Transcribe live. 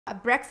A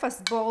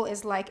breakfast bowl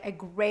is like a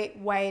great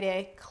way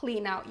to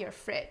clean out your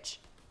fridge.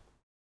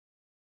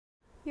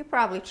 You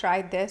probably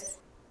tried this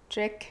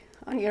trick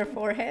on your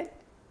forehead.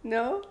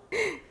 No?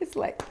 It's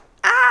like,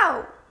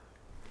 ow!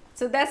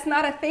 So that's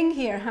not a thing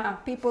here, huh?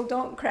 People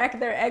don't crack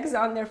their eggs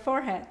on their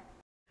forehead.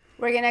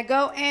 We're gonna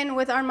go in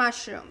with our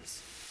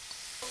mushrooms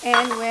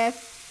and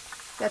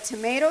with the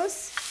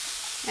tomatoes,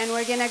 and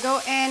we're gonna go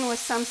in with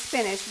some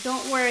spinach.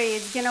 Don't worry,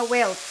 it's gonna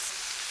wilt.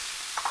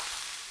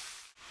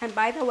 And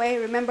by the way,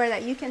 remember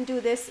that you can do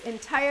this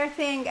entire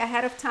thing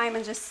ahead of time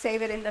and just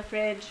save it in the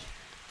fridge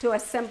to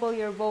assemble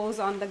your bowls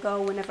on the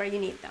go whenever you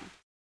need them.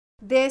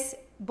 This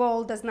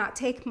bowl does not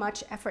take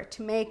much effort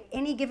to make.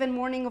 Any given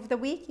morning of the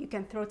week, you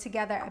can throw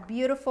together a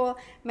beautiful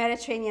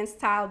Mediterranean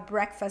style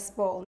breakfast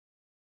bowl.